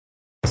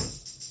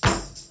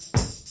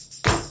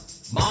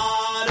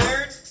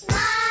Modern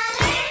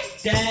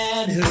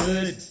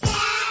Dadhood.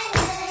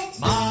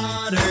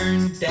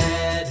 Modern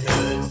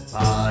Dadhood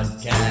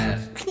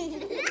Podcast.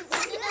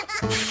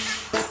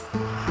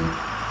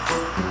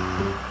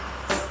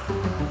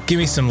 Give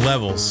me some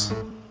levels.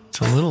 It's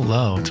a little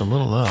low. Is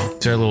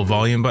there a little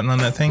volume button on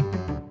that thing?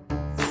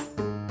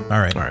 All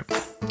right,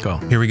 Go.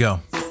 here we go.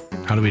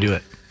 How do we do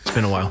it? It's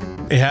been a while.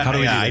 How do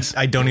we do this?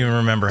 I don't even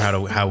remember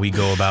how we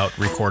go about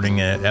recording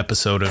an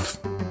episode of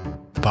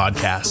the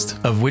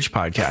podcast. Of which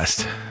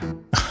podcast?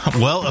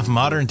 Well, of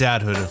Modern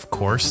Dadhood, of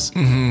course.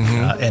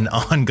 An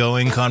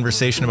ongoing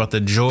conversation about the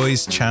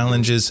joys,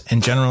 challenges,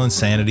 and general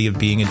insanity of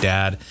being a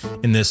dad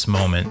in this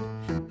moment.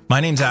 My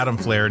name's Adam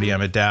Flaherty.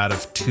 I'm a dad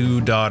of two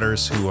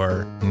daughters who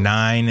are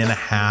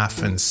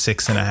 9.5 and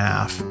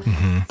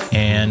 6.5.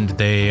 And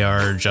they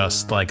are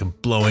just like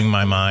blowing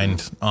my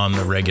mind on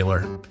the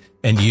regular.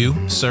 And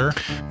you, sir?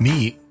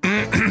 Me?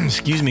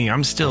 Excuse me.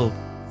 I'm still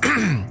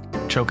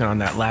choking on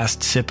that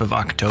last sip of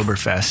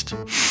Oktoberfest.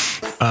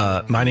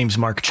 My name's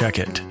Mark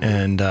Checkett,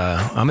 and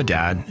I'm a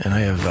dad, and I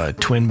have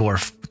twin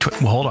borfs.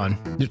 I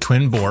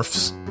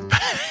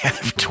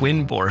have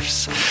twin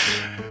borfs.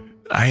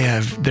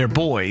 They're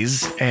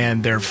boys,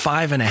 and they're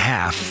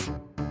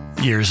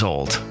 5.5 years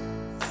old.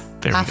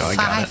 There we go. I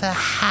got it.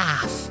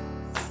 5.5.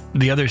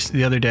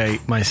 The other day,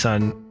 my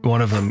son,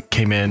 one of them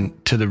came in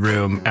to the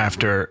room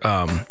after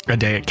a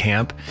day at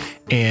camp,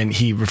 and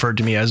he referred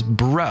to me as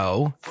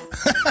bro,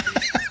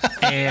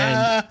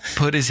 and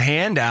put his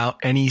hand out,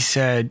 and he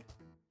said,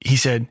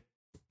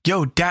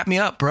 "Yo, dap me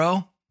up,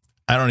 bro."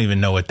 I don't even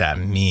know what that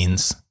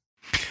means.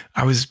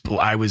 I was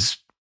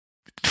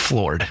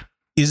floored.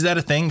 Is that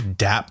a thing?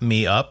 Dap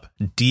me up?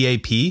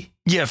 D-A-P?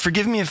 Yeah,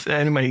 forgive me if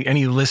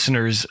any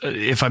listeners,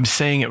 if I'm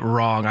saying it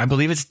wrong. I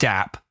believe it's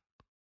dap.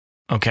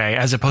 Okay,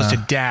 as opposed to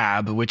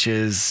dab, which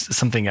is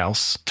something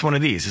else. It's one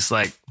of these. It's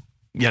like,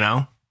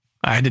 I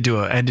had to do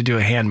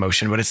a hand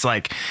motion, but it's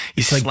like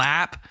you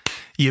slap,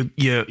 you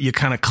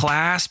kind of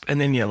clasp, and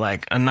then you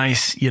like a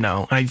nice,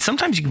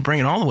 sometimes you can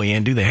bring it all the way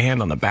in, do the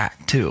hand on the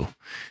back too.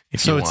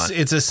 So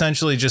it's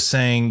essentially just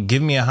saying,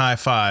 give me a high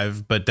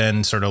five, but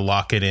then sort of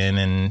lock it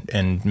in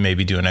and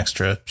maybe do an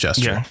extra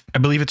gesture. Yeah, I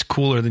believe it's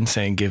cooler than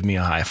saying, give me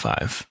a high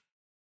five.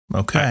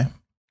 Okay.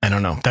 I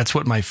don't know. That's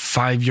what my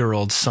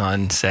 5-year-old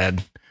son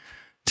said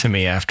to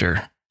me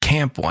after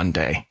camp one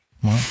day.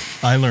 Well,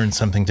 I learned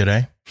something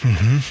today.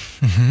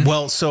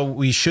 Well, so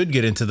we should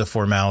get into the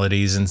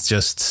formalities and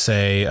just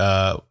say,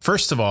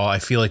 first of all, I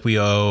feel like we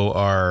owe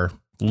our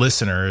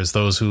listeners,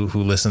 those who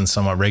listen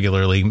somewhat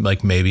regularly,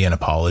 like maybe an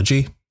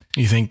apology.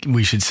 You think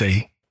we should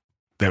say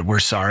that we're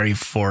sorry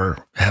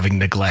for having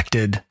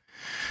neglected?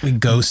 We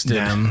ghosted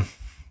them.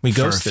 We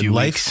for ghosted. a few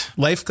weeks.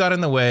 Life got in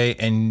the way,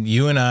 and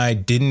you and I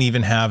didn't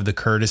even have the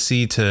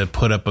courtesy to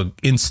put up an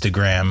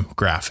Instagram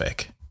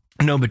graphic.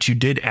 No, but you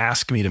did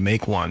ask me to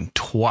make one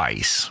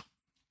twice.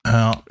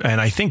 And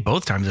I think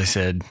both times I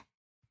said,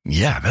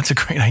 yeah, that's a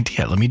great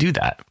idea. Let me do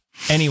that.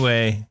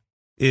 Anyway,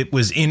 it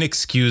was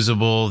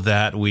inexcusable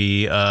that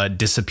we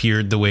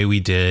disappeared the way we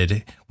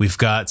did. We've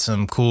got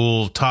some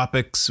cool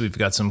topics. We've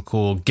got some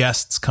cool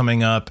guests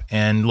coming up.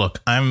 And look,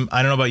 I don't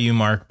know about you,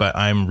 Mark, but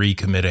I'm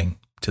recommitting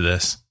to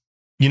this.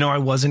 I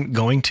wasn't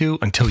going to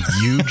until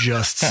you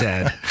just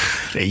said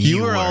that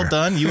you were all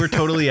done. You were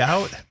totally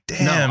out.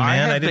 Damn, no,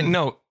 man. I didn't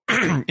know.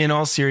 In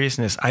all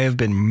seriousness, I have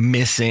been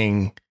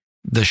missing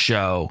the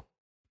show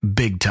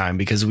big time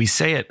because we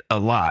say it a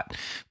lot,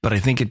 but I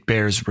think it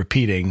bears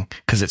repeating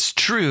because it's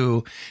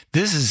true.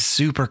 This is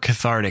super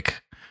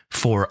cathartic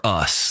for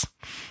us.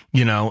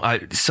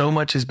 So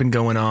much has been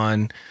going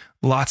on,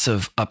 lots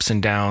of ups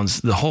and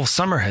downs. The whole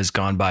summer has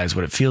gone by is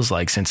what it feels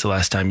like since the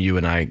last time you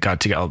and I got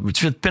together.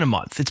 It's been a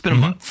month. It's been a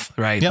month,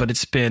 right? Yep. But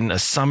it's been a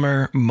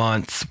summer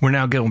month. We're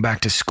now going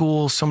back to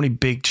school. So many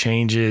big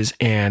changes.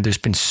 And there's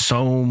been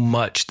so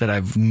much that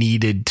I've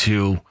needed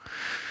to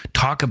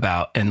talk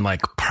about and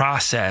like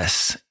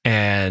process.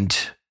 And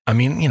I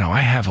mean,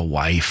 I have a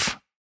wife.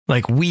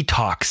 Like we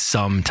talk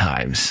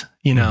sometimes,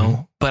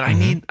 but I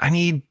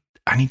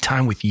need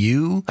time with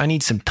you. I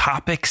need some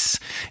topics,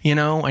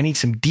 I need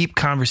some deep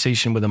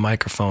conversation with a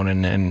microphone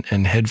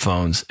and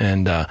headphones.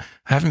 And I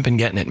haven't been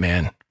getting it,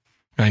 man.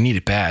 I need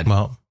it bad.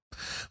 Well,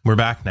 we're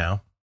back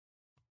now.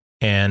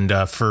 And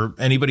for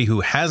anybody who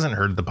hasn't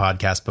heard the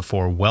podcast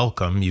before,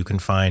 welcome. You can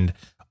find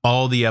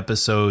all the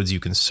episodes. You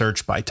can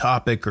search by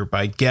topic or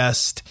by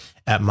guest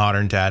at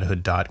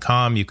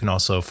moderndadhood.com. You can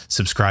also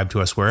subscribe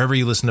to us wherever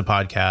you listen to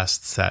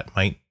podcasts. That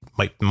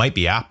might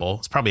be Apple.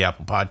 It's probably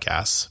Apple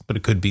Podcasts, but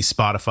it could be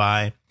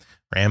Spotify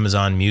or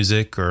Amazon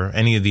Music or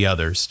any of the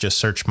others. Just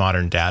search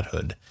Modern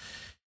Dadhood.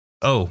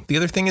 Oh, the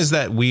other thing is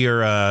that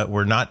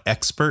we're not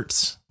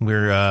experts. We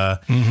are a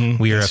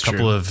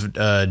couple of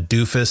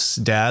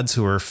doofus dads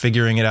who are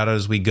figuring it out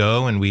as we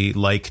go, and we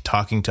like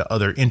talking to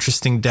other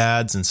interesting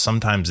dads, and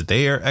sometimes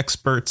they are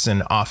experts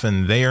and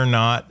often they are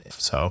not.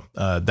 So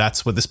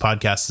that's what this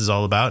podcast is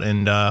all about,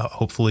 and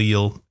hopefully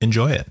you'll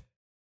enjoy it.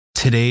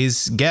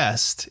 Today's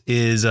guest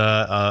is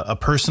a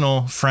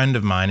personal friend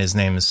of mine. His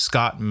name is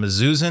Scott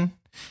Mazuzan.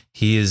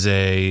 He is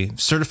a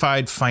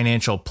certified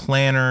financial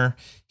planner.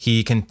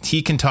 He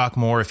can talk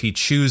more if he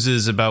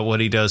chooses about what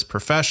he does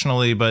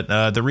professionally. But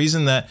the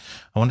reason that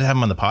I wanted to have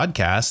him on the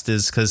podcast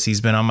is because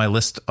he's been on my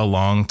list a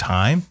long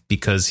time,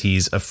 because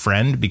he's a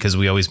friend, because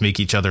we always make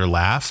each other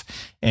laugh,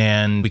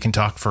 and we can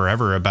talk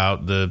forever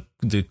about the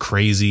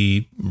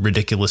crazy,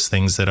 ridiculous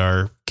things that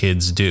our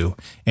kids do.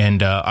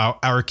 And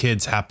our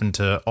kids happen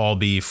to all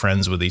be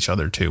friends with each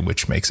other too,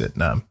 which makes it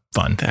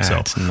fun.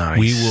 That's nice.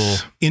 We will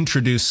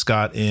introduce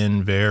Scott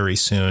in very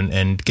soon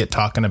and get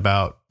talking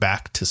about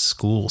back to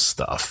school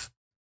stuff.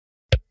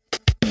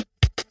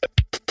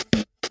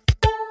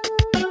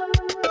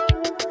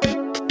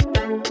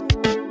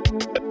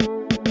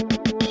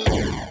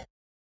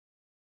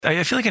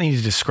 I feel like I need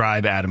to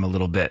describe Adam a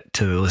little bit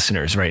to the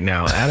listeners right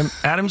now.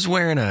 Adam's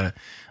wearing a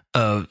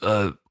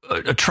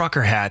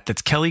trucker hat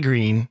that's Kelly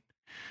green.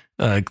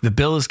 The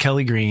bill is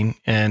Kelly green,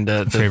 and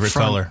the favorite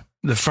color.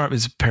 The front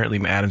is apparently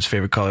Adam's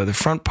favorite color. The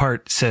front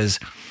part says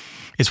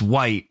it's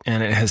white,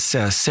 and it has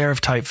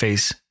serif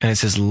typeface, and it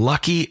says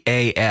 "Lucky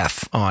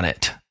AF" on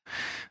it.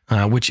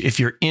 Which, if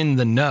you're in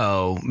the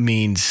know,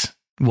 means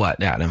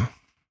what, Adam?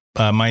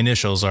 My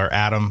initials are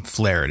Adam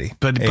Flaherty.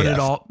 But it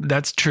all,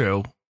 that's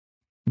true.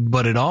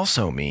 But it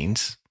also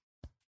means,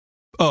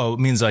 it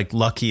means like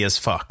lucky as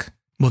fuck.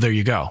 Well, there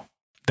you go.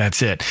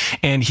 That's it.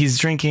 And he's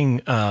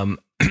drinking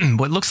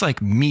what looks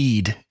like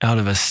mead out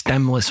of a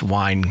stemless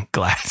wine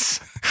glass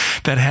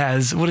that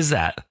has, what is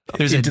that?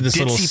 There's into a this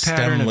little ditzy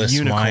pattern of stemless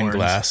unicorns. wine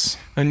glass.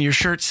 And your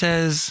shirt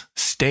says,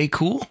 "Stay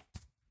cool."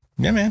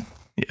 Yeah, man.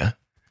 Yeah.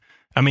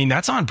 I mean,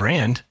 that's on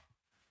brand.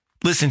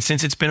 Listen,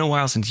 since it's been a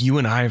while since you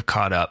and I have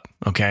caught up,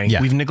 okay?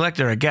 Yeah. We've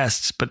neglected our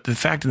guests, but the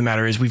fact of the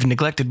matter is we've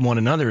neglected one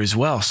another as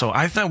well. So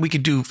I thought we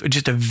could do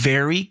just a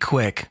very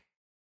quick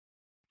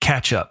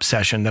catch-up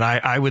session that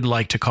I would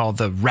like to call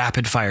the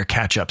rapid-fire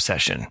catch-up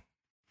session.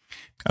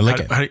 I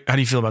like it. How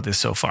do you feel about this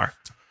so far?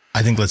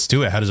 I think let's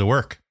do it. How does it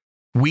work?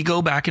 We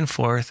go back and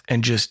forth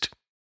and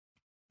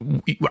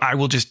I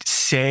will just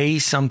say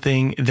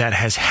something that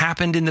has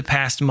happened in the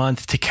past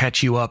month to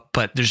catch you up,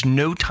 but there's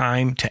no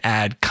time to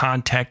add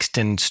context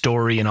and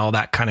story and all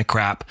that kind of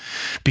crap,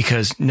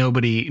 because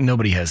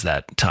nobody has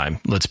that time.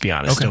 Let's be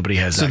honest. Okay. Nobody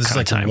has that kind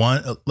of time.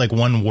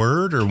 One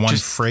word or one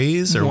Just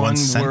phrase or one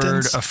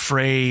sentence? Word, a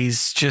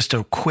phrase, just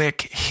a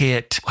quick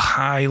hit,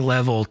 high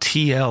level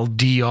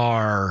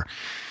TLDR.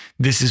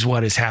 This is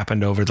what has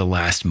happened over the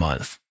last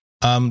month.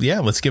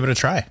 Yeah, let's give it a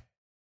try.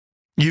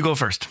 You go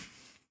first.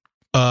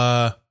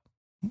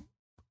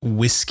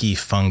 Whiskey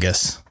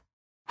fungus.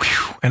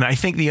 Whew. And I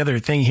think the other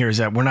thing here is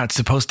that we're not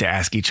supposed to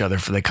ask each other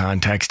for the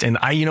context. And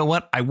you know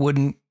what? I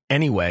wouldn't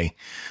anyway.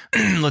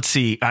 Let's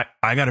see.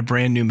 I got a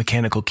brand new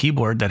mechanical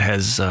keyboard that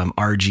has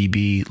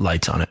RGB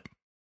lights on it.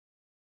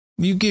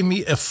 You gave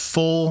me a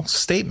full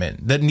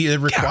statement that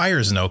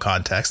requires no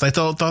context. I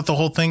thought the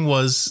whole thing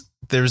was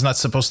there's not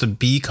supposed to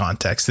be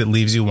context. It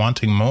leaves you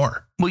wanting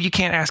more. Well, you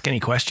can't ask any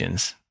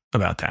questions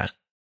about that.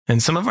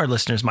 And some of our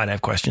listeners might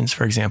have questions,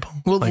 for example.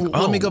 Well,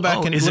 let me go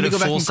back and is let it me a go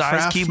back and full-size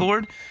craft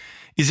keyboard?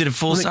 Is it a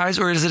full size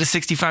or is it a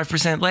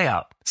 65%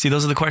 layout? See,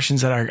 those are the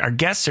questions that our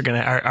guests are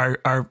going to,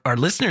 our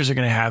listeners are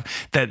going to have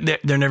that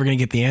they're never going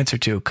to get the answer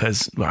to,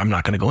 because I'm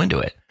not going to go into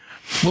it.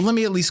 Well, let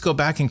me at least go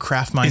back and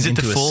craft mine into a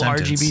sentence. Is it the full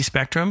RGB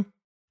spectrum?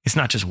 It's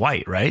not just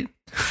white, right?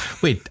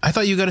 Wait, I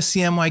thought you got a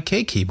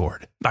CMYK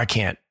keyboard. I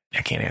can't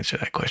answer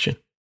that question.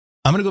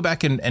 I'm going to go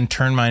back and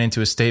turn mine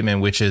into a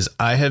statement, which is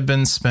I have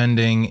been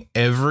spending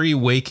every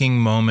waking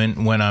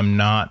moment when I'm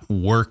not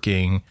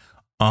working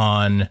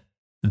on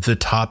the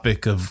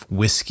topic of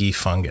whiskey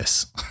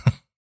fungus.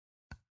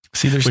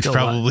 See, there's which still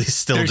probably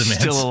still there's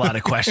demands. still a lot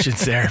of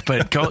questions there,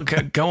 but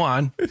go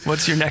on.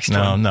 What's your next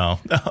one? No.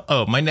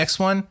 Oh, my next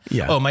one?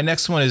 Yeah. Oh, my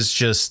next one is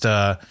just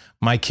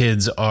my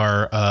kids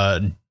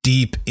are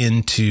deep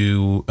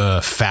into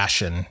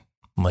fashion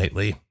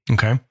lately.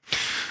 Okay.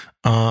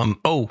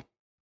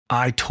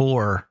 I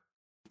tore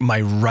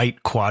my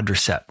right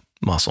quadricep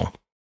muscle.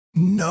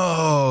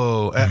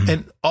 No.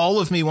 And all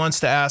of me wants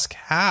to ask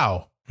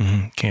how.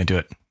 Can't do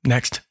it.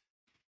 Next.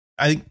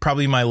 I think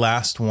probably my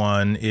last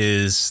one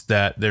is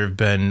that there have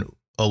been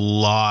a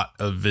lot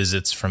of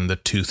visits from the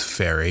tooth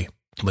fairy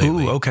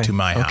lately to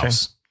my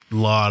house. A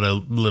lot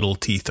of little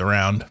teeth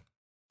around.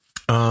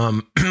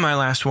 My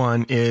last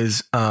one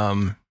is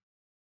I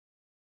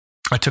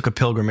took a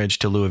pilgrimage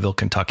to Louisville,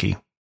 Kentucky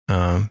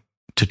to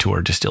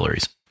tour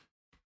distilleries.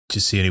 Did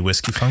you see any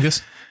whiskey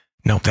fungus?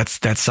 No, that's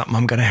something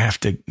I'm going to have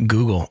to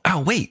Google. Oh,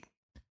 wait.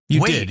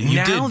 You did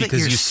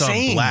because you saw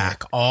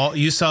black.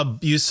 You saw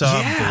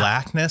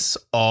blackness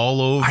all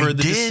over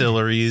the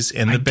distilleries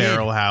and the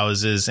barrel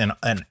houses and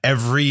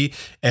every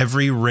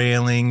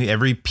railing,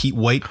 every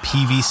white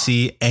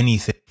PVC,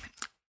 anything.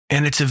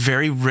 And it's a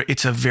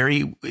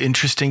very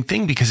interesting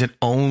thing because it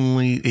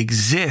only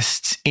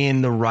exists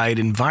in the right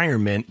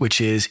environment, which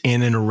is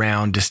in and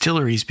around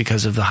distilleries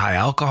because of the high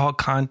alcohol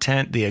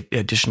content, the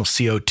additional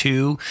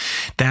CO2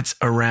 that's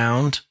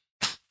around.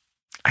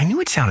 I knew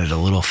it sounded a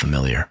little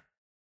familiar.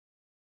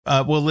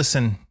 Well,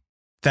 listen,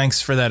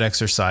 thanks for that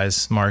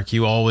exercise, Mark.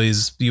 You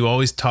always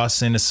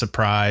toss in a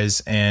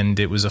surprise, and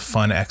it was a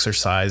fun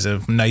exercise,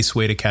 a nice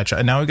way to catch up.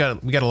 And now we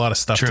got a lot of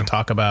stuff to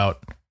talk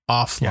about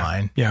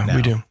offline. Yeah,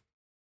 we do.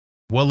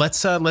 Well,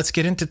 let's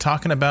get into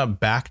talking about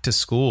back to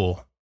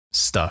school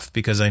stuff,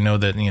 because I know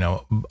that,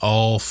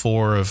 all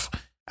 4 of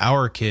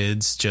our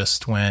kids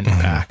just went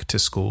back to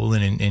school,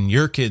 and in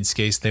your kids'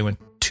 case, they went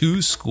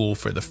to school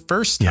for the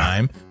first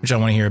time, which I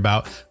want to hear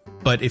about.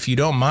 But if you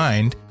don't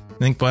mind,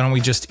 I think, why don't we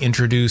just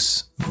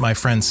introduce my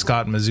friend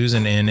Scott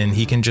Mazuzan and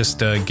he can just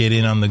get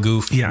in on the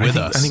goof with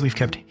us. I think we've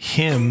kept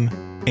him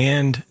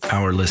and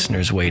our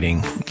listeners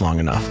waiting long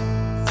enough.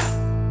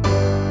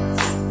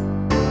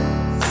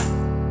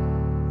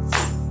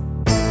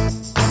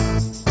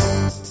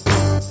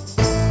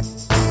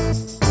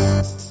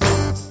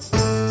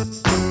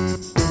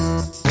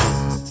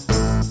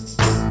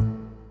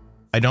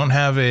 I don't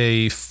have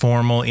a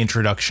formal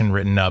introduction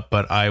written up,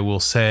 but I will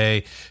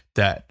say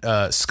that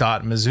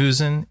Scott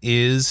Mazuzan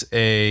is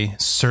a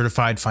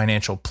certified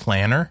financial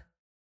planner.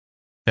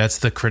 That's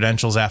the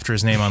credentials after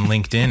his name on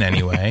LinkedIn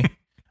anyway.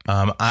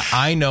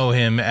 I know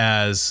him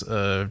as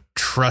a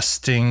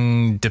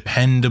trusting,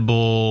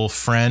 dependable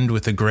friend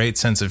with a great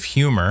sense of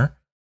humor.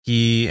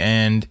 He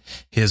and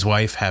his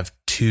wife have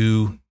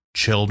 2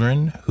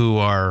 children who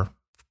are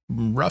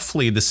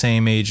roughly the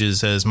same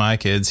ages as my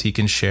kids. He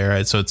can share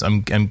it. So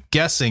I'm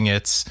guessing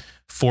it's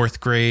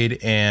 4th grade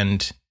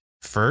and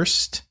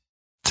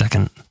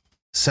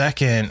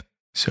second.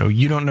 So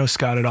you don't know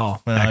Scott at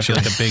all. Well, I feel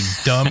like a big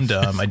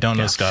dum-dum. I don't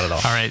know Scott at all.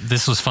 All right.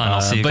 This was fun.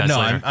 I'll see you guys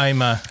later. I'm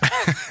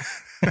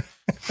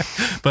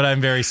but I'm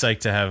very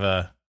psyched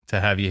to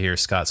have you here,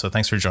 Scott. So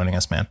thanks for joining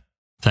us, man.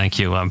 Thank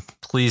you. I'm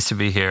pleased to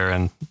be here,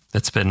 and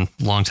it's been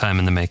a long time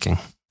in the making.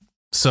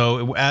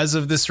 So as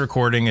of this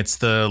recording, it's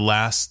the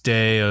last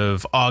day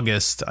of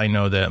August. I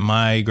know that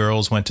my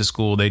girls went to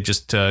school. They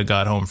just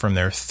got home from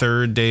their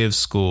 3rd day of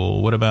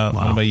school. What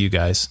about you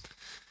guys?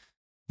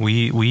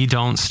 We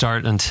don't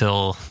start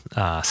until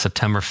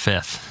September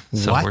 5th.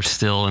 So we're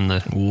still in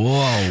the...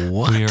 Whoa,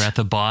 what? We are at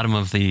the bottom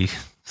of the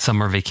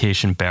summer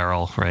vacation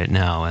barrel right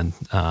now, and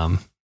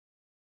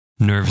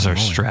nerves are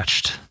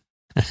stretched.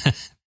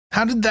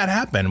 How did that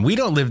happen? We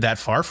don't live that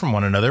far from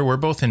one another. We're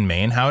both in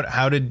Maine.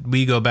 How did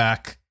we go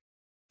back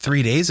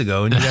 3 days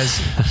ago and you guys?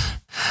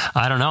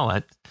 I don't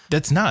know.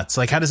 That's nuts.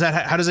 Like, how does that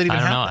even happen? I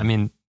don't know. I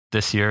mean,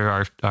 this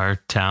year our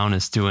town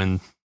is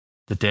doing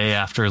the day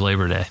after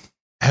Labor Day.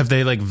 Have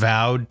they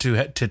vowed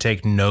to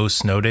take no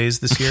snow days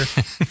this year?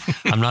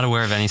 I'm not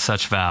aware of any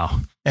such vow.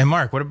 And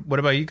Mark, what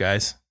about you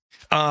guys?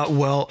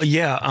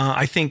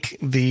 I think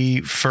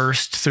the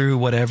 1st through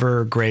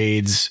whatever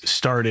grades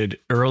started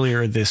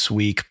earlier this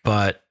week,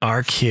 but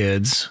our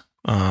kids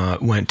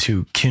went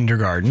to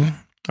kindergarten,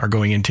 are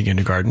going into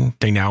kindergarten.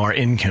 They now are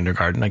in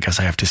kindergarten, I guess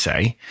I have to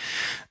say.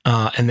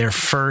 And their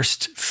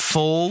first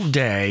full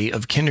day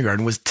of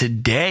kindergarten was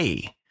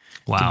today.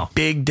 Wow. The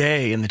big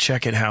day in the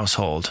Checkett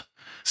household.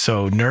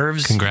 So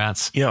nerves.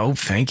 Congrats.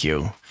 Thank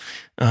you.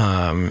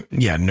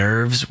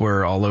 Nerves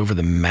were all over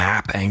the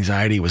map.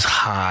 Anxiety was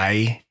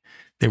high.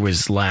 There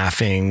was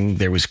laughing.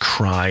 There was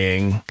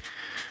crying.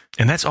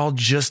 And that's all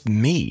just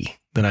me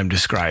that I'm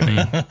describing.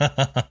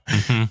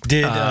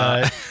 Did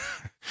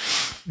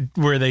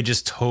were they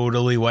just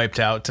totally wiped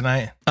out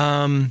tonight?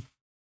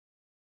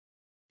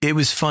 It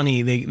was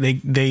funny.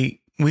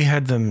 We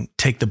had them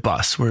take the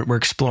bus. We're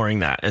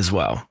exploring that as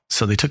well.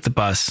 So they took the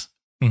bus.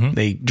 Mm-hmm.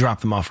 They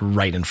dropped them off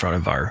right in front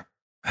of our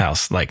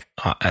house,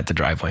 at the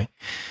driveway.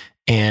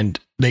 And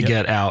they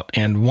get out.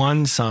 And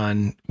one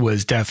son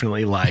was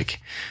definitely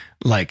like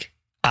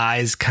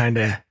eyes kind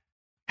of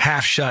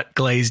half shut,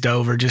 glazed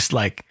over, just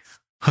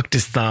hooked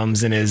his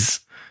thumbs in his,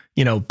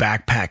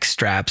 backpack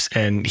straps.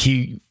 And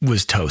he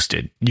was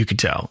toasted. You could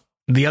tell.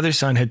 The other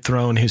son had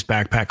thrown his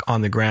backpack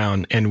on the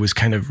ground and was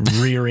kind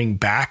of rearing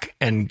back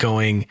and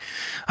going,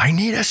 "I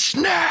need a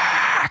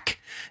snack,"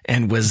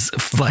 and was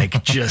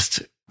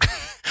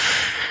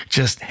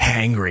just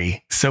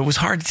hangry. So it was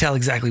hard to tell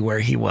exactly where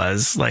he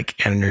was,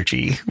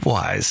 energy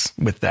wise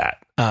with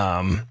that.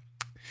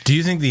 Do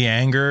you think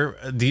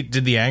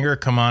did the anger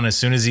come on as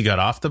soon as he got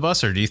off the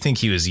bus, or do you think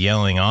he was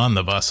yelling on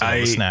the bus about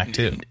the snack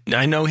too?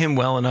 I know him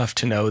well enough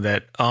to know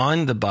that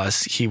on the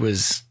bus, he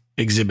was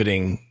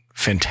exhibiting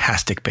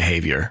fantastic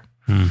behavior.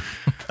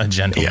 A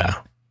gentleman.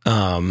 Yeah.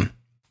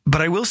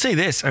 But I will say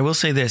this.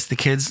 The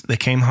kids that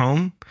came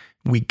home,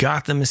 we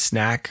got them a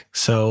snack.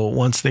 So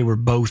once they were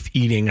both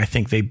eating, I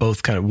think they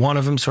both one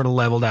of them sort of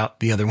leveled out.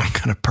 The other one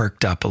kind of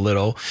perked up a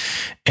little.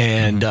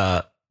 And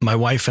my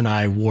wife and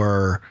I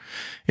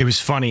it was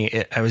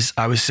funny. I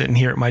was sitting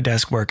here at my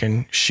desk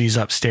working. She's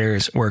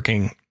upstairs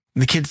working.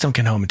 The kids don't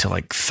get home until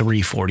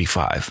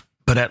 3:45.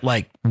 But at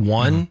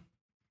 1,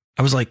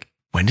 I was like,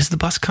 "When does the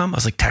bus come?" I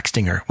was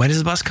texting her, "When does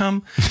the bus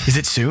come? Is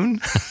it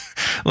soon?"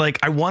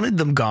 I wanted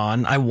them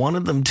gone. I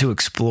wanted them to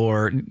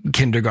explore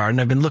kindergarten.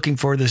 I've been looking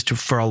for this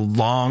for a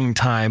long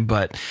time,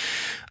 but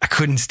I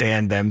couldn't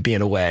stand them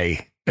being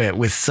away.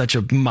 with such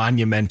a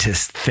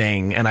monumentous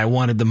thing. And I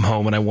wanted them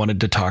home and I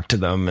wanted to talk to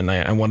them and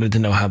I wanted to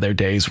know how their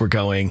days were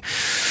going.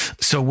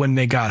 So when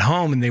they got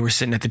home and they were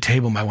sitting at the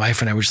table, my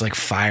wife and I were just like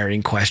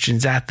firing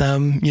questions at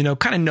them, you know,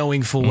 kind of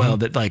knowing full well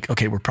that like,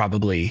 okay, we're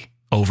probably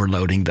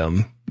overloading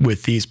them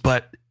with these,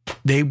 but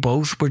they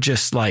both were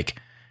just like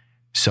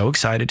so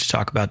excited to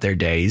talk about their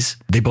days.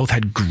 They both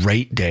had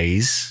great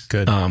days.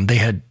 Good. They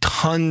had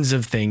tons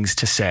of things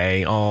to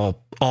say,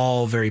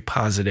 all very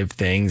positive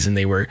things. And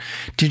they were,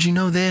 did you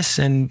know this?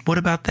 And what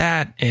about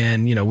that?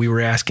 And, you know, we were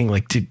asking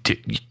like,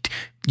 did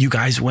you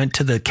guys went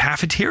to the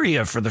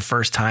cafeteria for the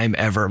first time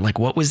ever? Like,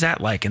 what was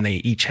that like? And they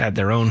each had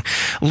their own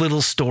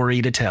little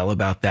story to tell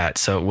about that.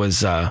 So it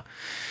was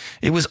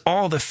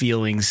all the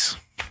feelings.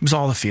 It was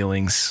all the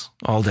feelings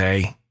all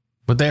day.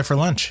 What they have for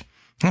lunch?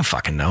 I don't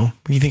fucking know.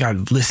 You think I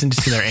listened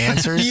to their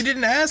answers? You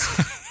didn't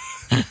ask?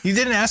 You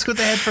didn't ask what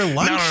they had for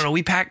lunch? No.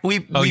 We packed.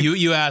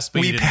 You asked,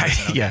 but you didn't packed.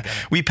 ask. Yeah,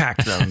 we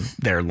packed them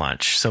their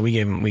lunch. So we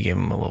gave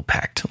them a little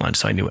packed lunch.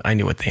 So I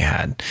knew what they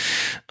had.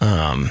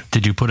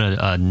 Did you put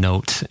a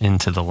note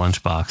into the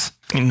lunchbox?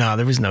 No,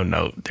 there was no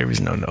note. There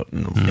was no note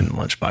in the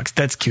lunchbox.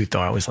 That's cute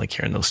though. I always like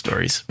hearing those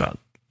stories about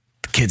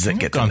the kids that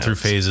get gone through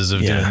phases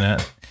of doing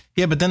that.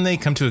 Yeah, but then they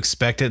come to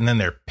expect it, and then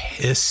they're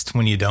pissed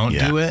when you don't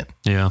do it.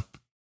 Yeah.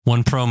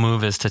 One pro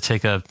move is to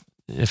take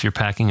if you're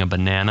packing a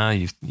banana,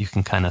 you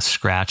can kind of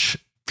scratch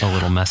a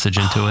little message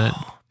into it.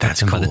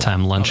 That's and cool. by the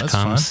time lunch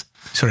comes,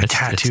 sort of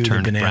tattoo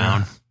the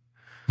banana.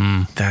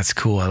 Brown. That's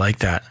cool. I like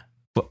that.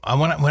 But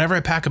whenever I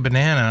pack a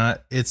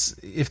banana, it's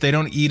if they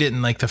don't eat it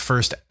in like the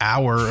first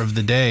hour of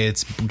the day,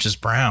 it's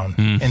just brown,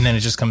 and then it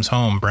just comes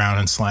home brown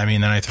and slimy,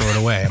 and then I throw it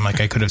away. I'm like,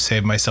 I could have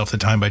saved myself the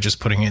time by just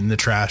putting it in the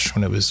trash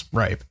when it was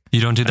ripe.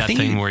 You don't do that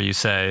thing where you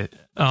say,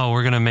 "Oh,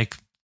 we're gonna make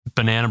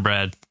banana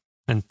bread."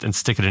 And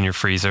stick it in your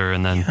freezer,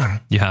 and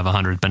then you have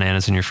 100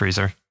 bananas in your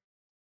freezer.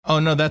 Oh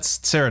no,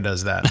 Sarah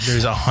does that.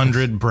 There's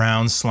 100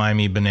 brown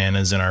slimy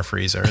bananas in our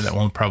freezer that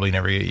will probably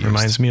never get used.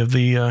 Reminds me of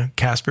the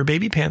Casper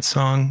Baby Pants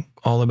song,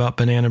 all about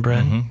banana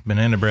bread.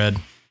 Banana bread.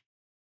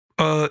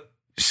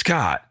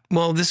 Scott.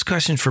 Well, this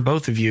question for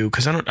both of you,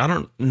 because I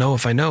don't know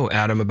if I know,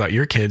 Adam, about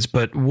your kids,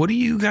 but what do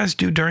you guys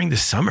do during the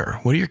summer?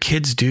 What do your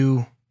kids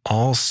do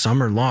all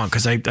summer long?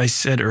 Because I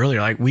said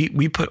earlier, like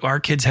we put our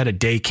kids had a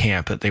day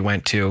camp that they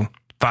went to.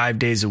 5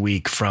 days a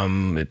week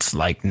from it's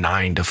like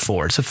 9 to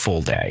 4. It's a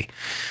full day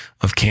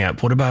of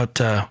camp. What about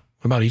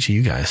each of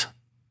you guys?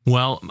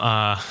 Well,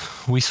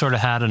 we sort of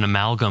had an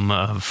amalgam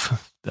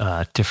of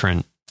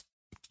different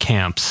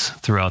camps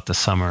throughout the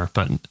summer,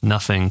 but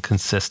nothing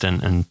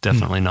consistent and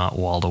definitely not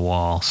wall to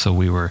wall. So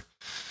we were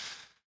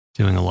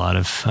doing a lot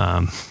of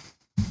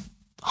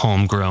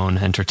homegrown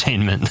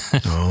entertainment.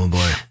 Oh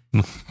boy.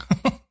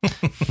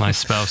 My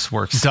spouse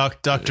works.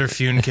 Dr.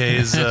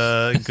 Funke's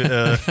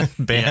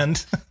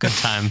band. Yeah, good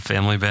time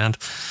family band.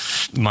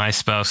 My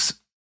spouse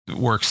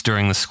works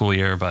during the school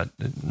year, but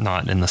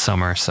not in the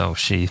summer. So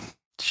she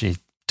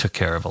took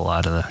care of a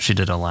lot of she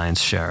did a lion's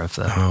share of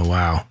the. Oh,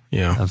 wow.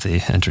 Yeah. Of the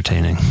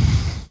entertaining.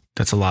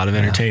 That's a lot of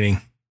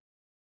entertaining.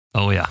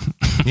 Oh yeah.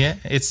 Yeah.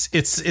 It's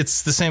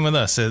the same with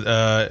us.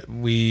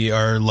 We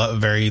are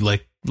very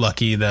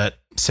lucky that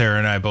Sarah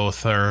and I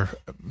both are,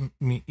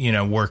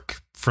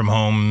 work from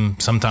home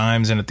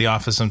sometimes and at the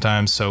office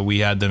sometimes. So we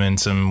had them in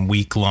some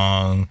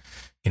week-long,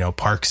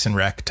 parks and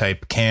rec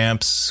type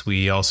camps.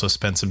 We also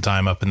spent some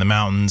time up in the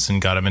mountains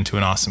and got them into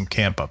an awesome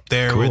camp up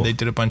there where they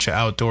did a bunch of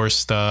outdoor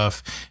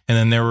stuff. And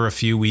then there were a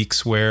few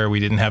weeks where we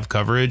didn't have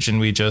coverage, and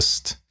we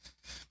just,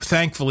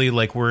 thankfully,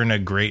 we're in a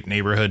great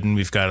neighborhood and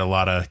we've got a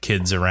lot of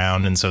kids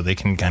around, and so they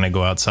can kind of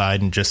go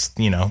outside and just,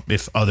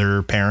 if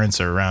other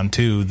parents are around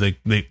too,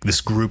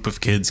 this group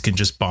of kids can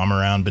just bomb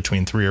around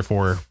between 3 or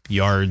 4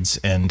 yards,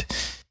 and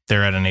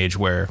they're at an age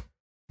where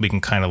we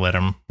can kind of let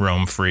them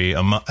roam free,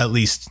 at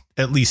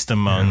least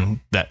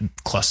among that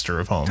cluster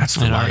of homes. That's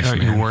the life, are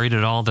you worried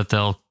at all that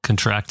they'll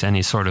contract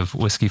any sort of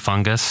whiskey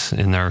fungus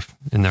in their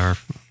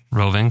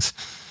rovings?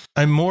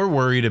 I'm more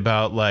worried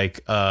about like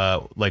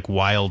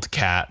wild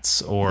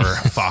cats or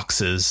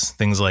foxes,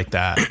 things like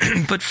that.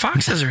 But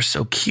foxes are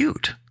so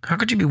cute. How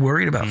could you be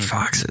worried about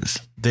foxes?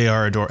 They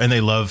are adorable, and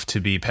they love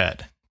to be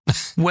pet.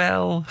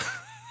 Well,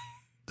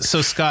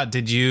 so Scott,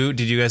 did you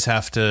guys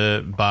have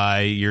to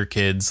buy your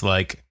kids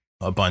like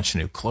a bunch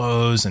of new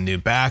clothes and new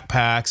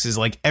backpacks? Is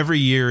every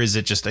year, is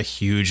it just a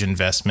huge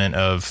investment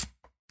of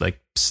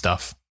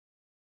stuff?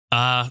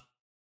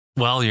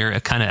 Well, you're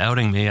kind of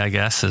outing me, I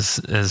guess,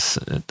 as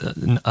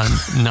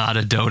not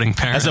a doting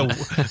parent.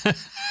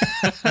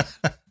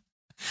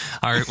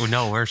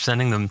 We're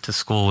sending them to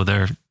school with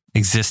their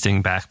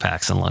existing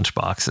backpacks and lunch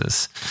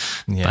boxes.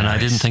 Yeah, and I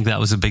didn't think that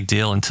was a big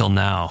deal until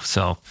now.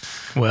 So,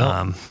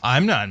 well, I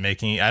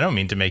don't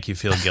mean to make you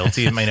feel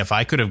guilty. I mean, if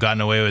I could have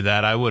gotten away with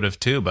that, I would have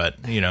too. But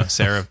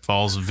Sarah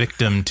falls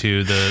victim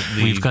to the.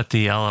 We've got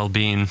the LL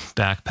Bean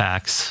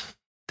backpacks.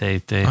 They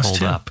hold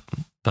too. Up.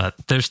 But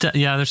there's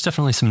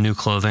definitely some new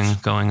clothing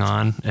going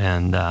on,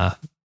 and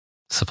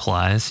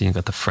supplies. You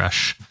got the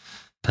fresh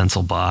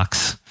pencil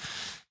box.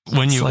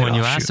 When you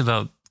asked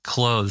about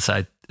clothes,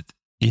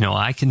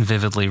 I can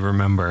vividly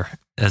remember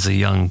as a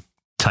young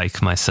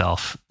tyke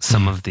myself,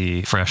 some of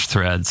the fresh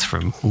threads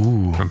from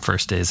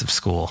first days of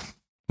school.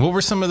 What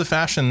were some of the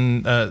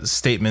fashion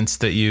statements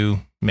that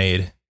you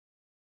made?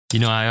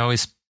 I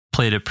always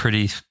played it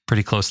pretty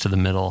close to the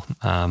middle.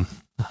 I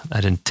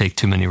didn't take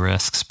too many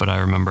risks, but I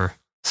remember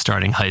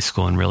starting high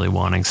school and really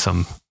wanting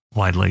some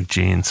wide leg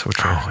jeans,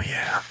 which are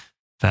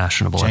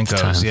fashionable at the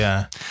time.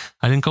 Yeah.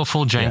 I didn't go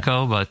full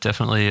Janko, but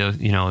definitely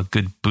a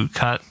good boot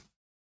cut.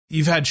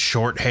 You've had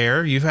short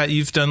hair.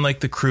 You've done like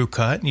the crew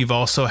cut. You've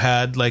also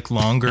had like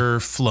longer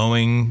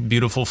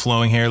beautiful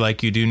flowing hair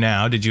like you do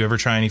now. Did you ever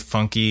try any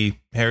funky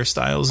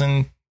hairstyles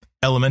in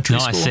elementary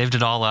school? No, I saved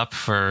it all up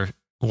for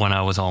when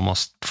I was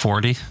almost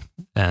 40.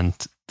 And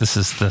this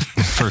is the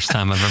first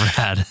time I've ever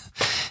had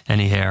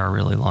any hair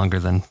really longer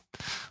than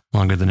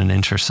an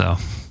inch or so.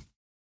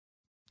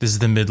 This is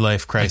the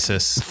midlife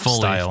crisis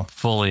style.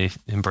 Fully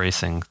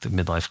embracing the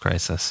midlife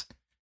crisis.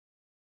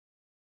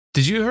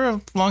 Did you ever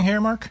have long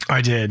hair, Mark?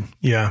 I did.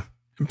 Yeah.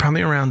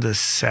 Probably around the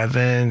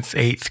 7th,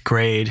 8th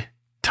grade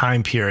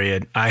time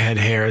period, I had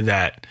hair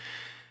that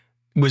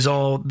was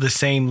all the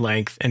same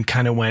length and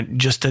kind of went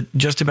just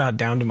about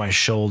down to my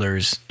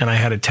shoulders. And I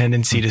had a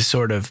tendency to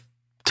sort of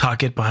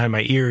tuck it behind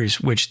my ears,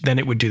 which then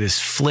it would do this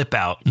flip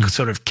out,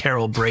 sort of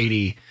Carol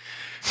Brady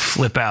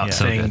flip out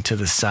thing to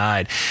the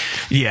side.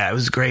 Yeah, it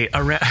was great.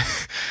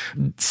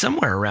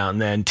 Somewhere around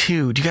then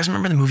too. Do you guys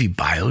remember the movie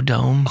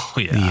Biodome? Oh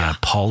yeah, the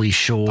Pauly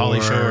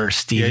Shore,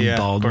 Stephen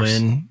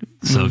Baldwin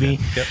movie.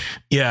 Yep.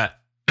 Yeah,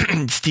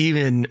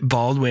 Stephen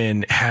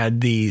Baldwin had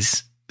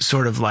these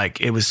sort of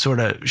like, it was sort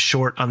of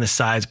short on the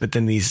sides, but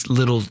then these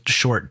little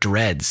short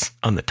dreads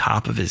on the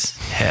top of his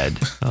head.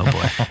 Oh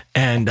boy!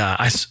 And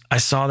I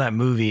saw that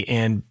movie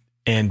and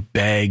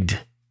begged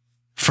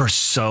for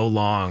so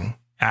long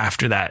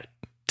after that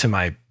to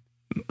my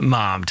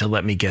mom to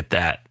let me get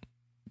that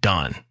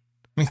done.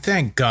 I mean,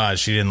 thank God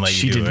she didn't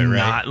let you do it, right? She did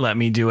not let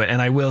me do it.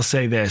 And I will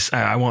say this,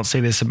 I won't say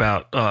this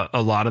about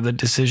a lot of the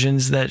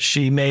decisions that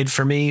she made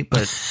for me,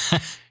 but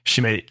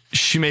she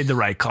made the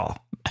right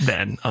call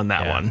then on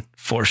that one,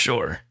 for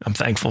sure. I'm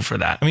thankful for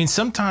that. I mean,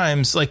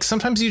 sometimes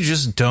you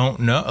just don't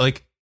know.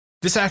 Like,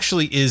 this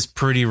actually is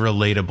pretty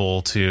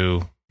relatable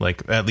to,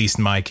 like, at least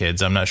my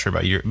kids. I'm not sure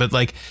about you, but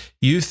like,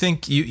 you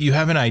think you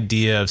have an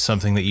idea of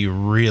something that you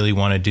really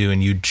want to do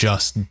and you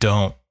just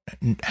don't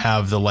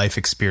have the life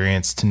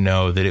experience to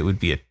know that it would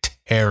be a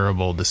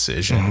terrible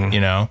decision.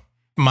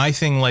 My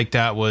thing like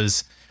that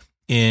was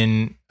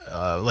in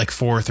like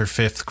 4th or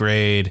 5th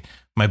grade.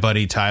 My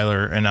buddy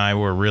Tyler and I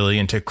were really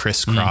into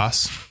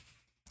crisscross.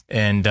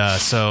 And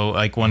so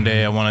like one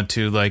day I wanted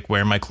to like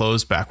wear my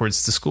clothes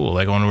backwards to school.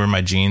 Like I want to wear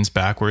my jeans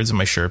backwards and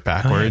my shirt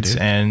backwards.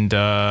 And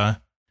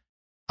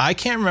I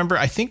can't remember.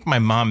 I think my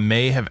mom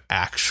may have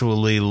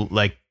actually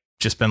like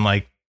just been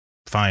like,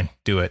 fine,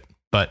 do it.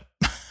 But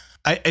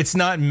it's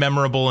not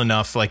memorable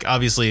enough. Like,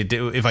 obviously,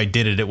 if I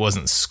did it, it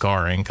wasn't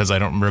scarring because I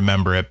don't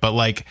remember it. But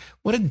like,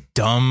 what a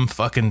dumb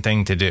fucking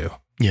thing to do.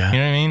 Yeah. You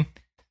know what I mean?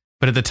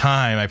 But at the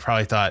time, I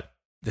probably thought,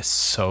 this is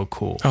so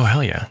cool. Oh,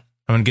 hell yeah.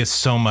 I'm going to get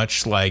so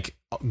much like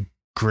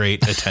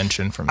great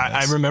attention from this.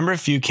 I remember a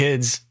few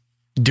kids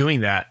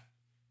doing that.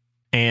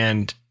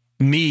 And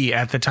me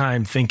at the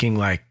time thinking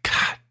like,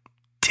 God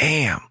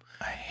damn.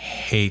 I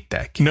hate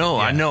that kid. No,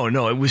 I know.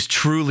 No, it was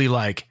truly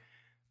like,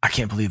 I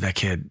can't believe that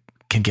kid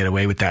can get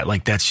away with that.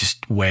 Like, that's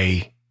just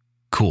way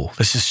cool.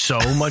 This is so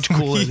much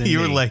cooler than you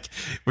me.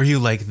 Were you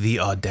like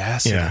the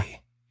audacity?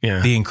 Yeah.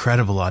 The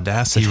incredible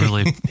audacity.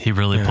 He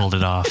really pulled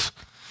it off.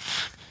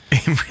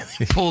 He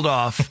really pulled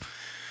off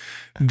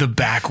the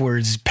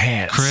backwards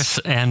pants. Chris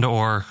and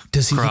or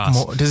does he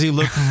Cross. Does he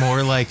look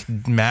more like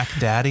Mac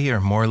Daddy or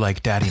more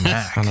like Daddy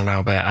Mac? I don't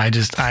know, but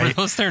Were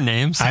those their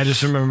names? I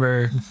just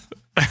remember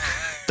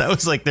that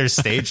was like their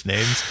stage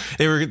names.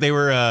 I think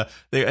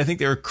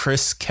they were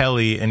Chris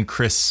Kelly and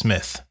Chris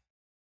Smith.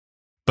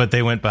 But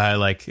they went by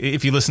like,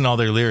 if you listen to all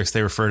their lyrics,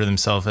 they refer to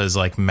themselves as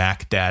like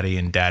Mac Daddy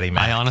and Daddy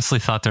Mac. I honestly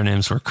thought their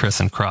names were Chris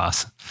and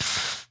Cross.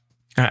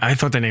 I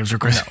thought their names were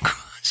Chris and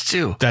Cross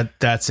too.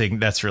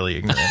 That's really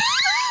ignorant.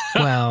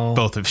 Well,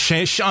 both of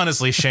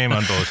honestly, shame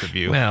on both of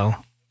you.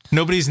 Well,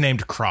 nobody's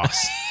named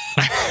Cross.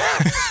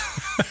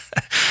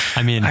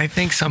 I mean, I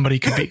think somebody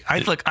could be.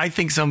 I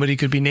think somebody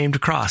could be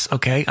named Cross.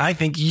 Okay, I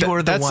think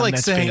you're the one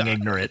that's being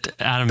ignorant.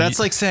 Adam, that's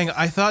like saying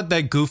I thought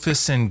that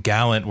Goofus and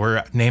Gallant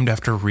were named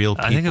after real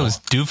people. I think it was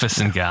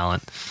Doofus and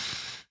Gallant,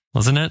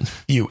 wasn't it?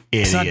 You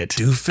idiot! It's not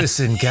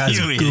Doofus and Gallant.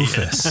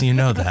 Goofus. You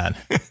know that.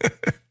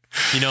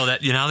 You know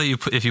that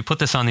if you put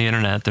this on the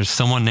internet, there's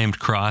someone named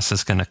Cross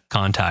that's going to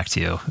contact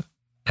you,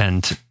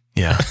 and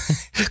yeah,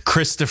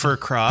 Christopher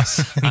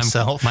Cross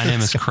himself. My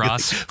name is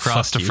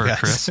Christopher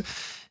Chris,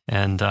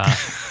 and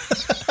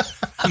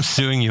I'm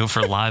suing you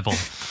for libel.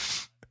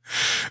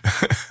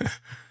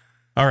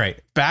 All right,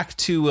 back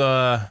to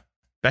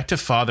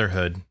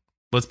fatherhood.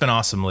 What's been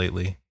awesome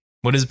lately?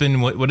 What has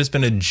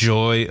been a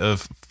joy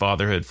of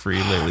fatherhood for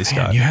you lately,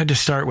 Scott? Man, you had to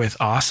start with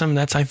awesome.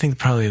 That's, I think,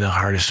 probably the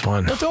hardest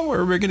one. Well, don't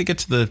worry, we're going to get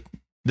to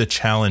the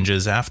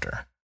challenges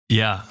after.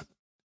 Yeah.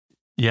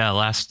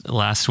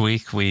 Last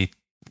week we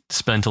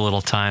spent a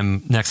little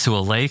time next to a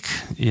lake,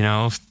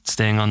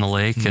 staying on the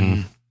lake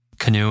and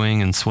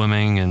canoeing and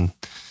swimming and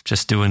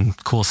just doing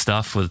cool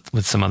stuff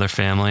with some other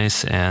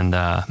families. And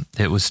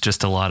it was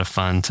just a lot of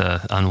fun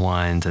to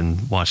unwind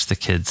and watch the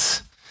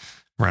kids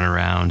run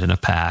around in a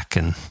pack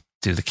and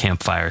do the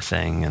campfire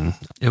thing. And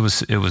it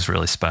was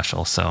really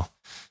special. So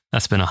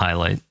that's been a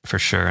highlight for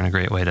sure, and a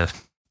great way to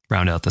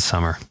round out the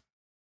summer.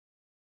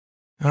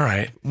 All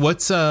right.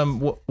 What's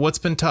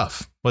been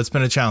tough? What's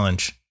been a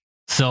challenge?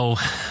 So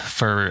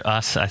for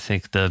us, I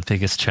think the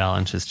biggest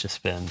challenge has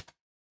just been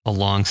a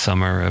long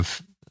summer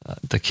of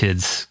the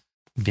kids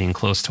being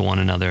close to one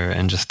another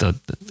and just a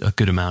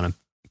good amount of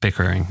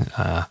bickering,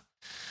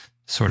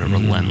 sort of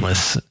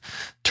relentless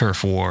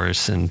turf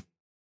wars and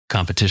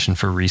competition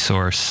for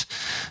resource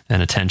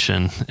and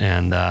attention.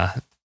 And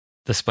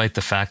despite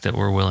the fact that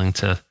we're willing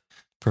to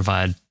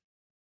provide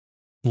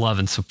love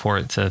and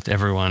support to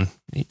everyone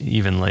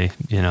evenly,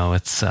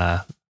 it's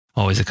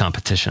always a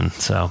competition.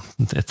 So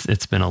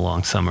it's been a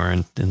long summer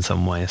in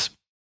some ways.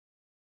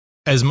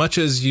 As much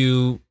as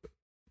you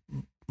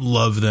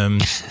love them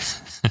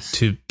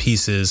to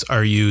pieces,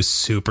 are you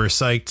super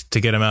psyched to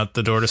get them out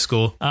the door to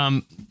school?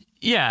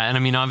 Yeah. And I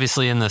mean,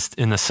 obviously in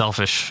the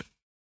selfish,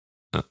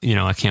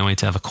 I can't wait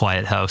to have a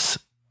quiet house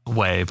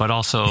way, but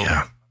also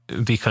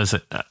because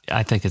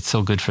I think it's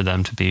so good for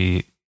them to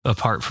be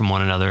apart from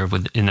one another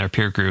in their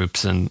peer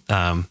groups and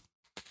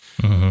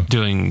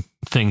doing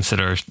things that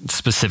are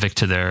specific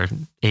to their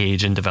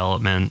age and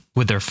development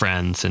with their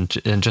friends and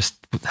just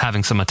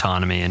having some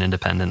autonomy and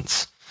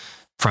independence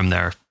from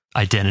their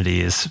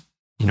identity as,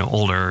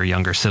 older or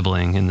younger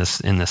sibling in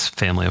this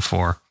family of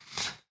four.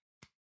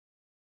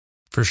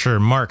 For sure.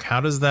 Mark, how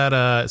does that,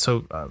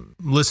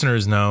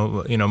 listeners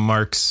know,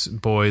 Mark's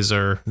boys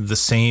are the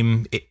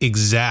same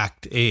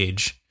exact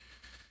age,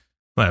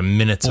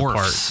 minutes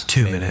apart.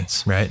 2 maybe,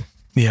 minutes. Right?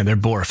 Yeah, they're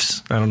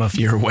Borfs. I don't know if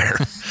you're aware.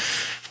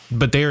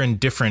 But they're in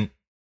different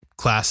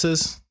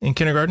classes in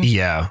kindergarten?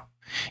 Yeah.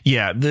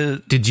 Yeah.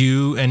 Did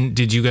you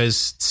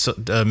guys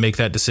make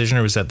that decision,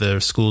 or was that the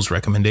school's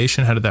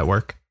recommendation? How did that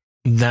work?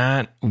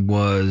 That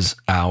was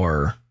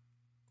our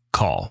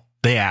call.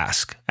 They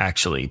asked,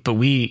 actually, but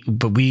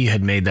we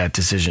had made that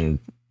decision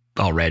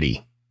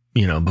already,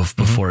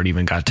 before it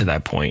even got to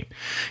that point.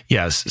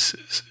 Yes.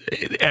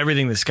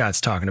 Everything that Scott's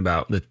talking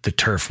about, the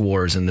turf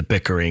wars and the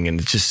bickering,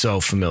 and it's just so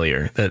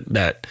familiar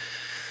that,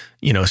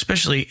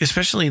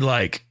 especially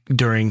like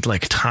during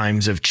like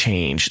times of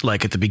change,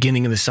 like at the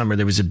beginning of the summer,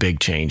 there was a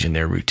big change in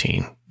their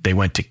routine. They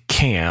went to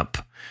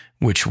camp,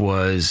 which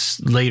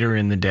was later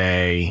in the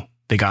day.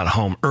 They got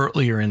home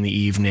earlier in the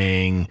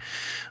evening.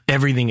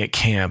 Everything at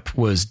camp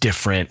was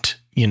different.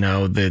 At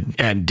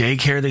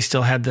daycare, they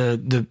still had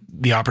the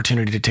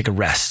opportunity to take a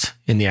rest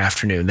in the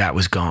afternoon. That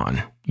was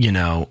gone.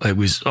 It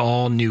was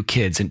all new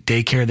kids. At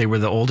daycare, they were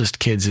the oldest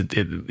kids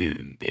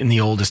in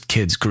the oldest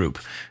kids group.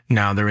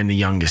 Now they're in the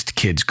youngest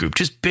kids group.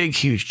 Just big,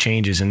 huge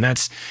changes. And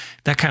that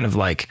kind of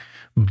like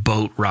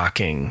boat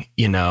rocking,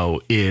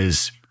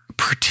 is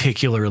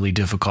particularly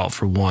difficult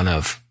for one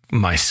of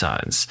my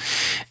sons.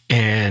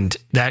 And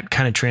that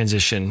kind of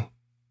transition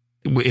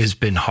has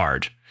been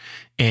hard.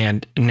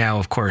 And now,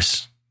 of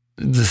course,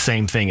 the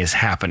same thing is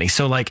happening.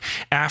 So like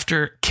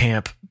after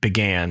camp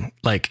began,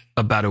 like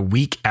about a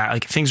week,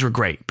 like things were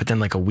great. But then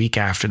like a week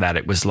after that,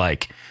 it was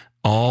like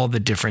all the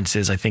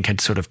differences I think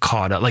had sort of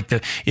caught up. Like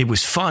it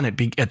was fun at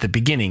the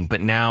beginning, but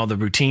now the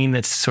routine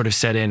that's sort of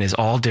set in is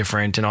all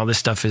different and all this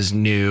stuff is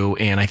new.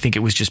 And I think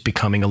it was just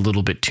becoming a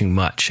little bit too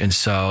much. And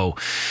so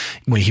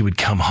when he would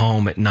come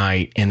home at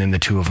night and then the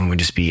two of them would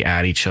just be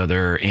at each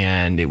other,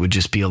 and it would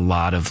just be a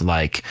lot of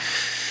like,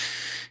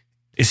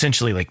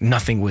 essentially like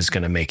nothing was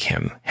going to make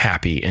him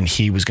happy. And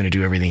he was going to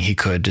do everything he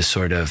could to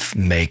sort of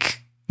make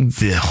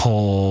the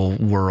whole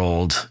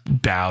world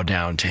bow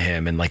down to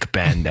him and like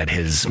bend at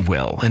his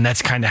will. And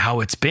that's kind of how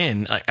it's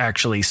been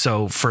actually.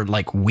 So for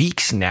like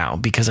weeks now,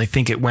 because I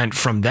think it went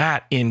from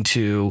that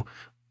into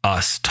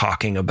us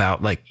talking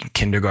about like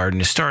kindergarten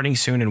is starting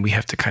soon and we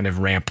have to kind of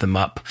ramp them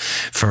up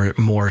for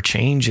more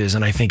changes.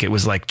 And I think it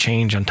was like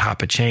change on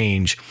top of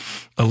change,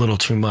 a little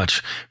too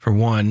much for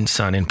one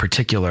son in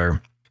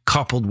particular,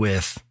 coupled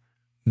with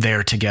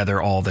they're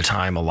together all the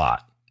time a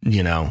lot.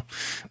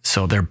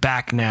 So they're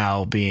back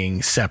now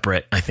being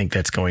separate. I think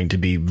that's going to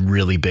be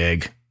really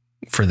big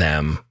for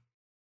them.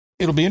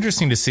 It'll be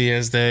interesting to see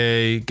as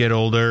they get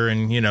older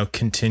and,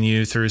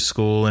 continue through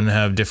school and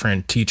have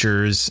different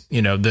teachers,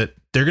 that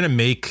they're going to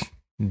make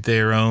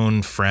their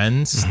own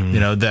friends,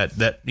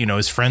 that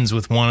is friends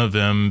with one of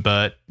them,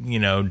 but,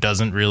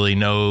 doesn't really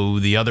know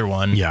the other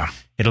one. Yeah.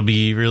 It'll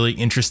be really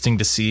interesting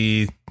to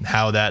see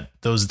how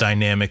those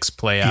dynamics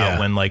play out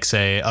when, like,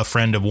 say, a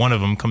friend of one of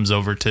them comes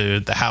over to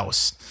the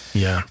house.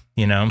 Yeah.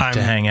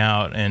 To hang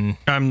out. And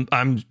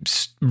I'm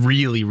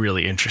really,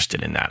 really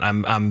interested in that.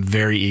 I'm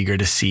very eager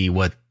to see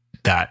what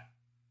that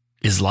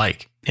is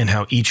like and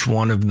how each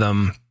one of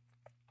them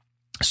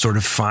sort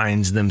of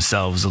finds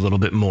themselves a little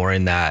bit more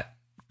in that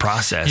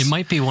process. It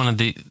might be one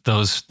of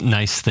those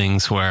nice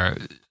things where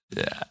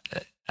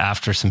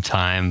after some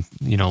time,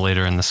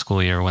 later in the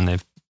school year when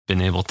they've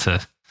been able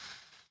to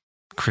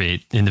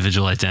create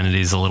individual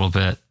identities a little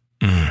bit,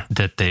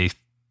 that they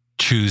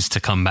choose to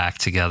come back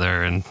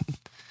together and,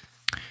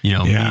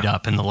 meet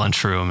up in the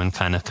lunchroom and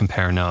kind of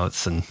compare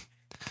notes. And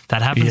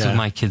that happens with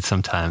my kids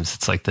sometimes.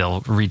 It's like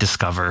they'll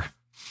rediscover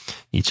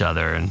each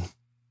other and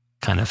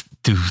kind of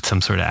do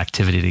some sort of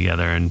activity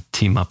together and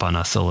team up on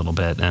us a little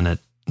bit. And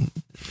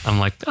I'm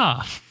like,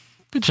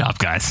 good job,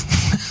 guys.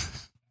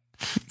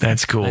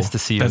 That's cool. Nice to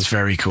see you. That's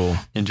very cool.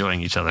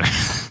 Enjoying each other.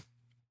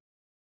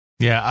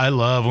 Yeah, I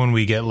love when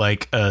we get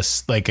like a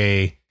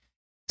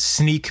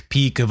sneak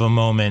peek of a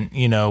moment,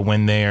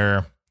 when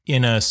they're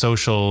in a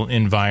social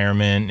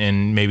environment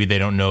and maybe they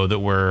don't know that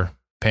we're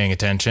paying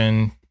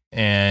attention,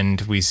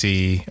 and we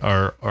see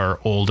our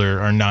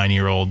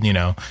 9-year-old,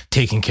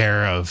 taking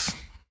care of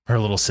her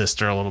little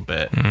sister a little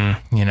bit,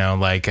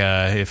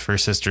 if her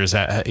sister's,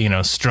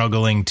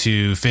 struggling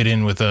to fit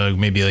in with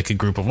maybe like a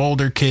group of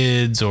older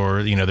kids,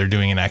 or, they're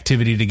doing an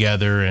activity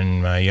together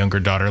and my younger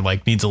daughter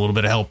needs a little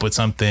bit of help with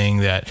something,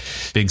 that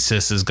big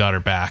sis has got her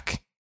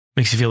back.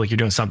 Makes you feel like you're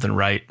doing something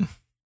right.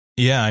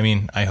 Yeah. I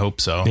mean, I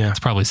hope so. Yeah. It's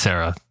probably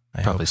Sarah.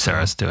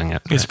 Sarah's doing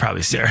it. It's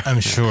probably Sarah. I'm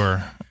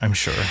sure.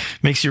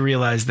 Makes you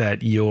realize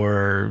that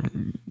your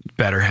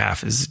better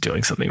half is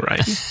doing something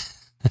right.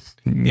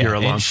 You're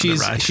along for the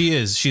ride.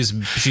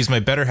 She's my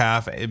better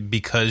half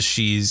because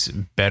she's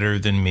better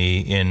than me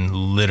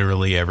in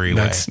literally every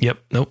way. Yep.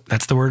 Nope.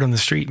 That's the word on the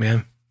street,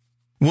 man.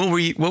 What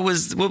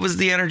was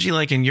the energy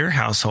like in your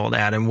household,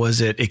 Adam?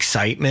 Was it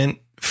excitement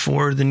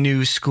for the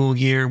new school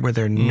year? Were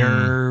there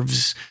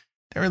nerves?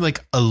 There were like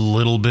a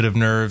little bit of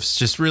nerves,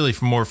 just really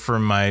more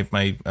from my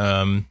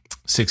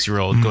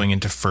 6-year-old going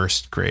into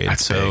first grade.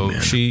 That's so big,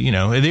 man. she,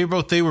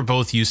 they were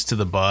both used to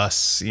the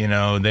bus,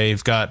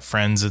 they've got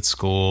friends at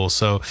school.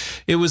 So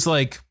it was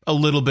like a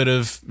little bit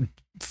of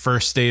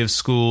first day of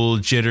school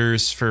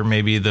jitters for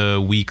maybe the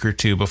week or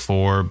two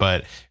before,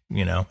 but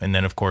and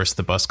then of course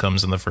the bus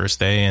comes on the first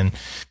day and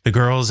the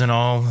girls and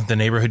all the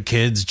neighborhood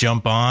kids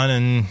jump on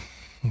and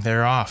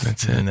they're off.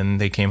 That's it. And then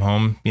they came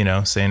home,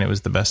 saying it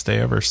was the best day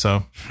ever.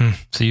 So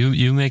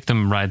you make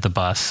them ride the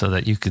bus so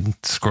that you can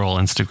scroll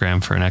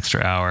Instagram for an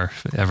extra hour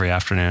every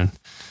afternoon.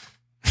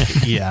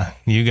 yeah,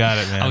 you got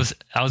it, man. I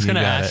was going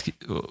to ask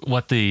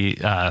what the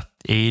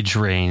age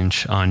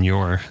range on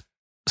your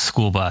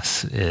school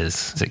bus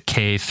is. Is it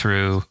K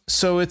through?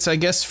 So it's, I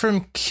guess,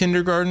 from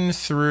kindergarten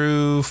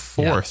through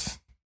 4th. Yeah,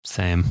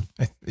 same.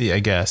 I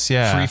guess.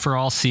 Yeah. Free for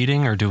all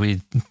seating, or do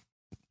we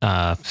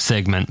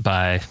segment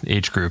by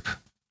age group?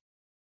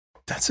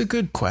 That's a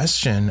good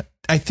question.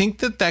 I think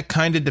that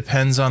kind of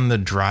depends on the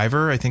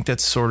driver. I think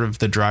that's sort of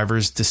the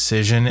driver's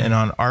decision. And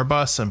on our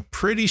bus, I'm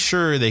pretty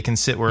sure they can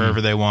sit wherever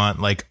they want,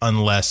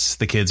 unless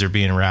the kids are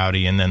being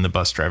rowdy, and then the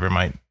bus driver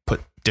might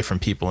put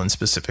different people in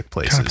specific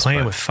places. Kind of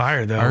playing with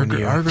fire, though. Our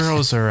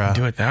girls are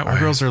do it that way. Our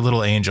girls are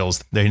little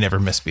angels. They never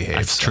misbehave.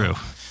 That's true.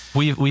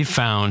 We've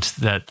found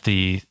that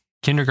the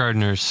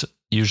kindergartners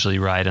usually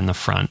ride in the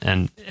front,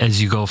 and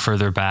as you go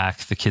further back,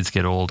 the kids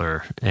get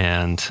older.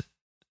 And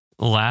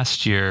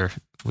last year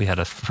we had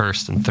a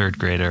first and third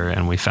grader,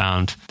 and we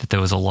found that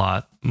there was a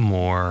lot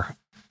more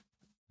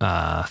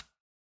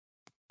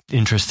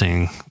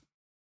interesting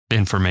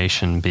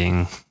information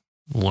being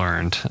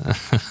learned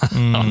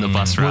on the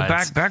bus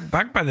rides. Well,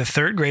 back by the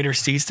third grader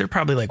seats, they're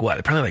probably like what?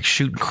 They're probably like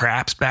shooting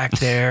craps back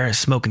there,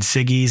 smoking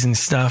ciggies and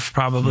stuff.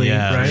 Probably,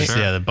 yeah, right? Sure.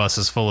 Yeah, the bus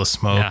is full of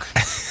smoke.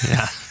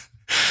 Yeah.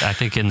 I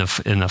think in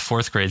the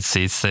fourth grade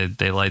seats,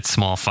 they light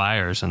small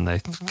fires and they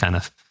kind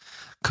of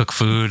cook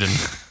food and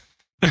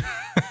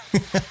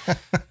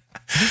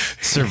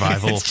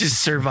survival. It's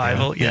just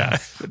survival. Yeah.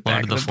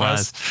 Lord of the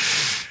Flies.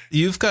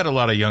 You've got a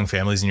lot of young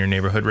families in your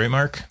neighborhood, right,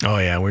 Mark? Oh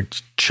yeah, we're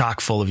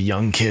chock full of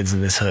young kids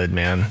in this hood,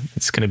 man.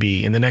 It's going to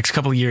be, in the next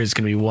couple of years, it's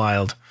going to be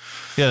wild.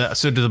 Yeah.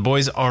 So do the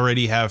boys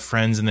already have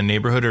friends in the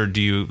neighborhood, or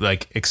do you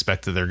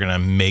expect that they're going to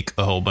make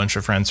a whole bunch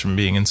of friends from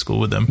being in school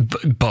with them?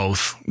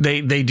 Both.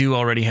 They do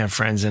already have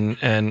friends, and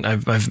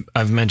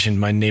I've mentioned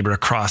my neighbor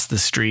across the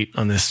street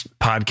on this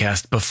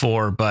podcast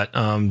before, but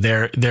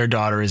their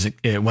daughter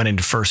went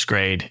into first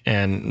grade,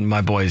 and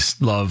my boys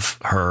love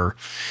her.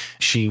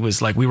 She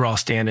was we were all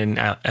standing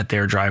at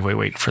their driveway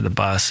waiting for the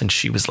bus, and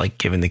she was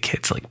giving the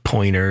kids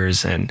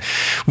pointers and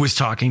was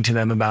talking to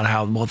them about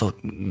how, well,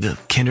 the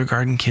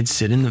kindergarten kids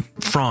sit in the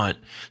front,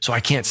 so I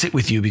can't sit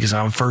with you because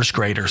I'm a first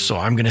grader, so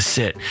I'm gonna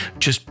sit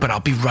but I'll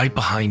be right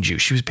behind you.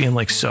 She was being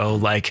so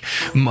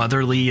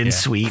motherly and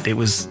sweet. It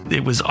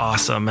was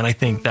awesome. And I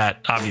think that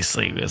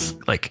obviously was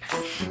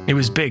it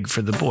was big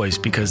for the boys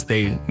because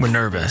they were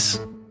nervous.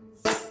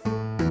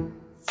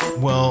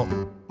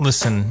 Well,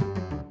 listen,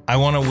 I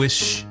want to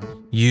wish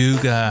you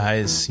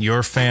guys,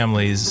 your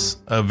families,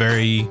 a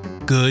very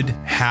good,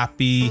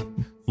 happy,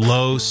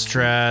 low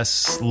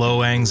stress,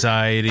 low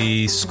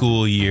anxiety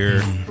school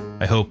year.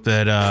 I hope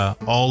that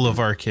all of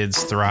our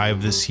kids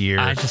thrive this year.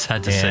 I just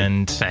had to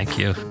say thank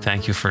you.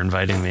 Thank you for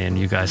inviting me, and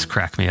you guys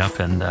crack me up,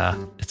 and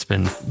it's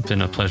been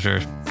a pleasure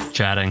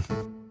chatting.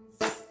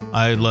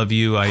 I love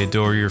you. I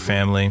adore your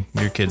family.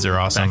 Your kids are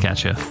awesome. Back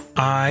at you.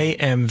 I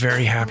am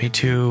very happy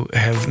to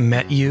have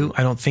met you.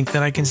 I don't think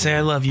that I can say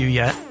I love you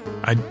yet.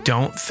 I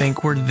don't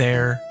think we're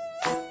there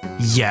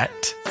yet.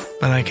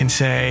 But I can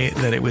say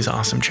that it was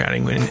awesome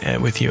chatting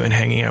with you and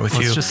hanging out with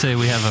you. Let's just say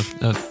we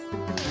have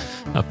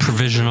a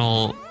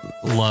provisional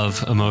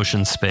love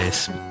emotion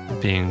space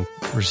being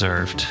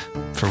reserved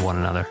for one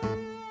another.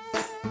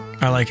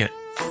 I like it.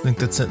 I think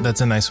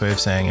that's a nice way of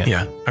saying it.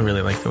 Yeah, I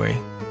really like the way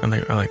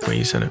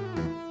you said it.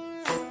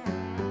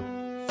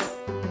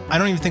 I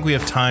don't even think we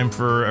have time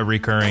for a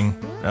recurring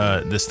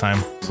this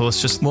time. So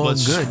let's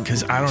good,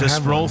 because I don't just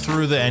have roll one.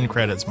 through the end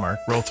credits, Mark.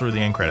 Roll through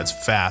the end credits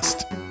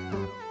fast.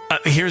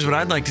 Here's what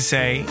I'd like to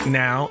say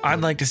now. I'd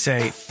like to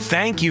say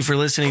thank you for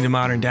listening to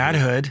Modern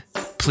Dadhood.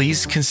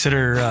 Please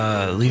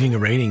consider leaving a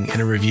rating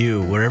and a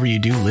review wherever you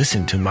do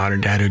listen to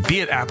Modern Dadhood, be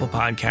it Apple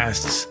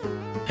Podcasts,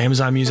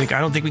 Amazon Music. I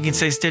don't think we can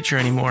say Stitcher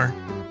anymore.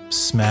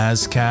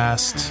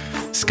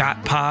 Smazcast,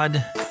 Scott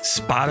Pod,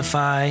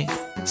 Spotify,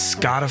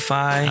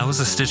 Scottify. I was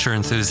a Stitcher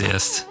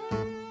enthusiast.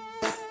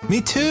 Me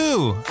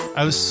too.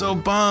 I was so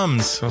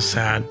bummed. So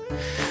sad.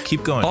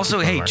 Keep going. Also,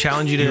 Keep going, hey, Mark.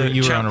 challenge you to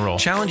you were on a roll.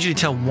 Challenge you to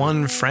tell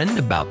one friend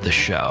about the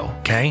show.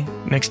 Okay,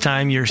 next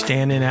time you're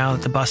standing out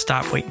at the bus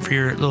stop waiting for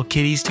your little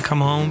kiddies to come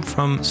home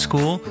from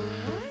school,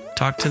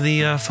 talk to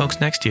the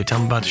folks next to you. Tell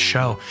them about the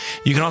show.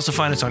 You can also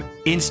find us on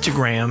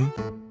Instagram,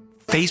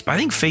 Facebook. I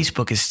think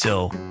Facebook is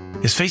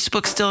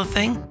Facebook still a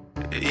thing?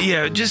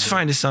 Yeah, just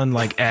find us on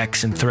like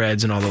X and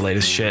Threads and all the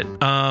latest shit.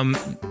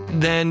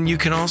 Then you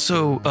can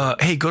also,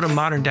 go to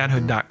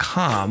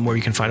moderndadhood.com where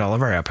you can find all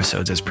of our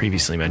episodes as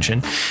previously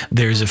mentioned.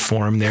 There's a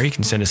form there. You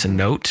can send us a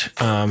note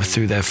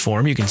through that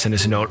form. You can send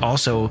us a note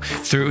also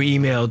through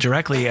email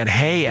directly at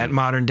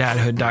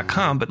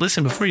hey@moderndadhood.com. But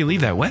listen, before you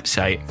leave that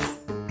website,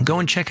 go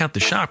and check out the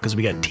shop because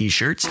we got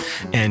t-shirts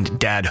and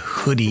dad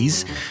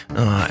hoodies,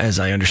 as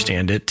I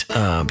understand it,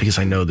 because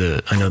I know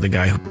the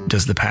guy who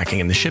does the packing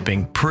and the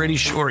shipping. Pretty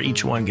sure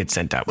each one gets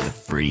sent out with a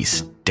free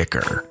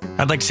sticker.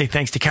 I'd like to say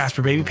thanks to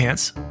Casper Baby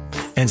Pants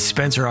and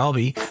Spencer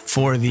Albee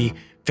for the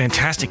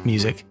fantastic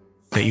music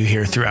that you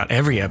hear throughout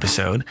every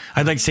episode.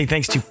 I'd like to say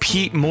thanks to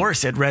Pete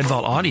Morris at Red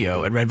Vault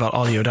Audio at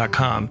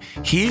redvaultaudio.com.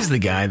 He's the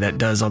guy that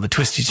does all the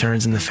twisty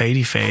turns and the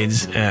fadey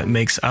fades,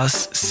 makes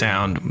us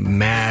sound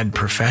mad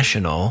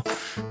professional.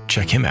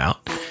 Check him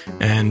out.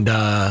 And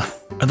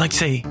I'd like to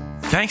say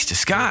thanks to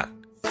Scott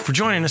for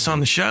joining us on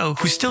the show,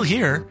 who's still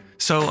here.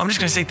 So I'm just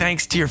going to say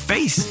thanks to your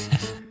face.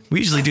 We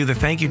usually do the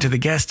thank you to the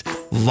guest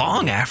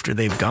long after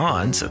they've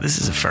gone. So this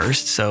is a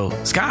first. So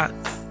Scott,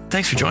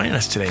 thanks for joining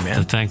us today, man.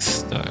 The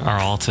thanks are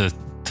all to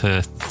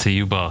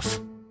you both.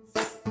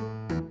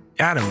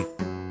 Adam.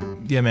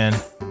 Yeah, man.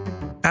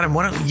 Adam,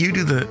 why don't you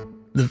do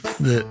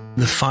the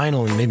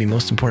final and maybe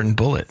most important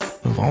bullet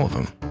of all of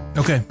them?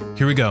 Okay,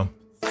 here we go.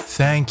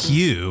 Thank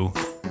you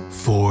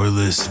for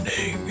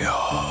listening.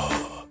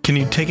 Can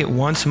you take it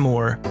once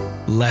more,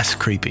 less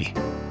creepy?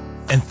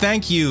 And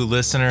thank you,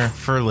 listener,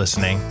 for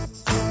listening.